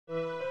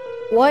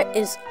What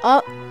is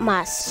up,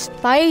 my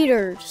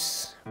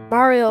spiders?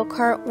 Mario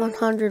Kart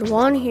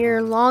 101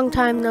 here, long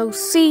time no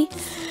see.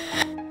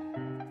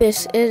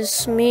 This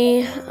is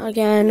me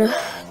again,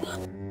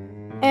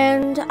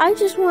 and I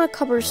just want to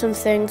cover some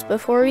things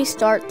before we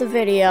start the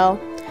video.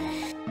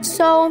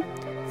 So,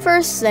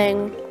 first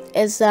thing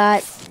is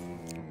that,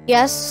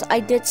 yes, I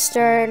did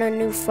start a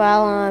new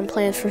file on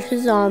Plants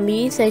vs.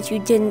 Zombies that you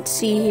didn't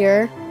see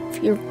here,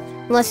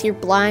 unless you're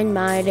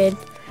blind-minded.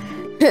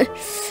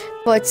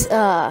 But,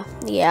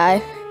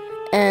 yeah,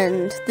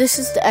 and this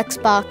is the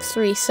Xbox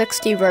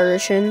 360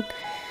 version.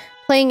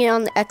 Playing it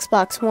on the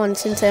Xbox One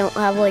since I don't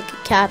have, like, a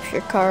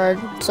capture card,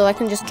 so I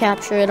can just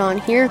capture it on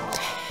here.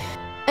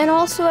 And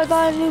also, I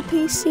bought a new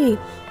PC.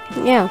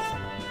 Yeah.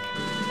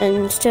 And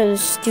instead of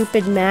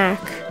stupid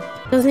Mac.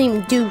 Doesn't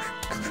even do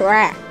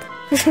crap.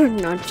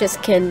 No,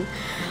 just kidding.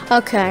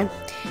 Okay.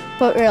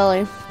 But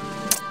really.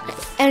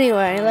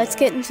 Anyway, let's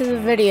get into the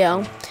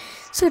video.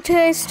 So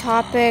today's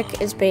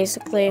topic is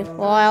basically,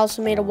 well, I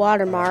also made a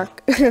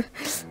watermark.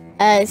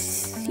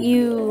 As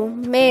you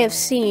may have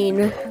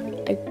seen,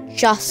 I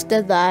just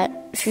did that.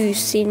 If you've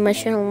seen my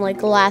channel in like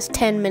the last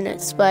 10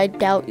 minutes, but I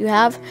doubt you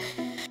have.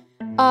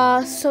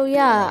 So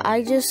yeah,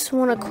 I just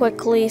want to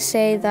quickly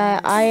say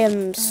that I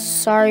am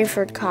sorry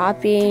for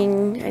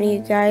copying any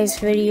of you guys'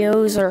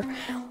 videos or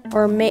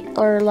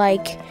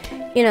like,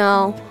 you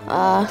know,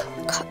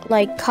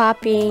 like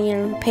copying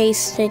and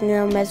pasting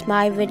them as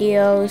my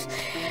videos.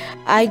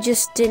 I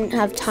just didn't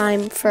have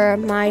time for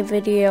my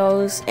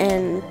videos,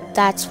 and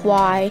that's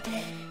why.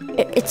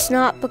 It's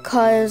not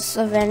because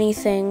of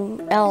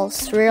anything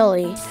else,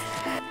 really.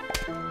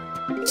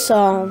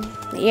 So,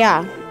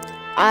 yeah.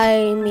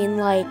 I mean,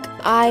 like,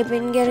 I've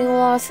been getting a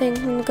lot of things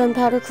from the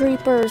Gunpowder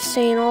Creeper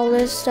saying all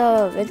this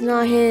stuff. It's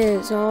not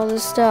his, and all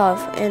this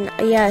stuff. And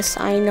yes,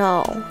 I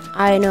know.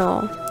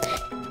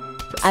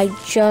 I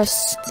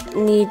just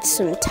need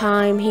some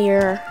time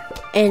here,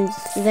 and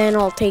then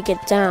I'll take it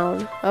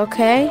down,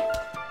 okay?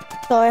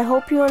 So I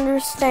hope you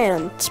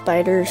understand,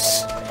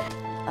 spiders.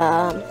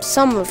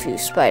 Some of you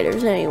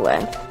spiders,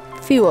 anyway.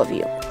 A few of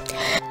you.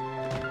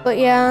 But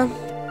yeah,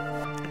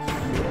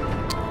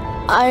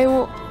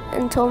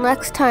 until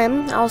next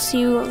time, I'll see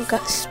you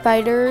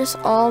spiders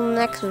all in the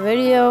next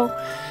video.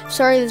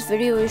 Sorry this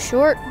video is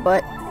short,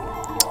 but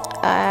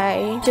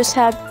I just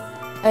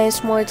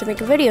wanted to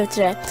make a video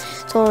today.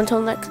 So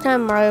until next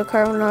time, Mario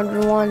Kart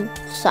 101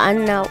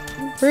 signing out.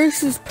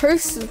 Purses,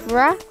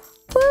 right?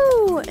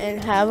 Woo!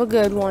 And have a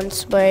good one,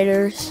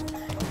 spiders.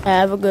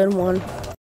 Have a good one.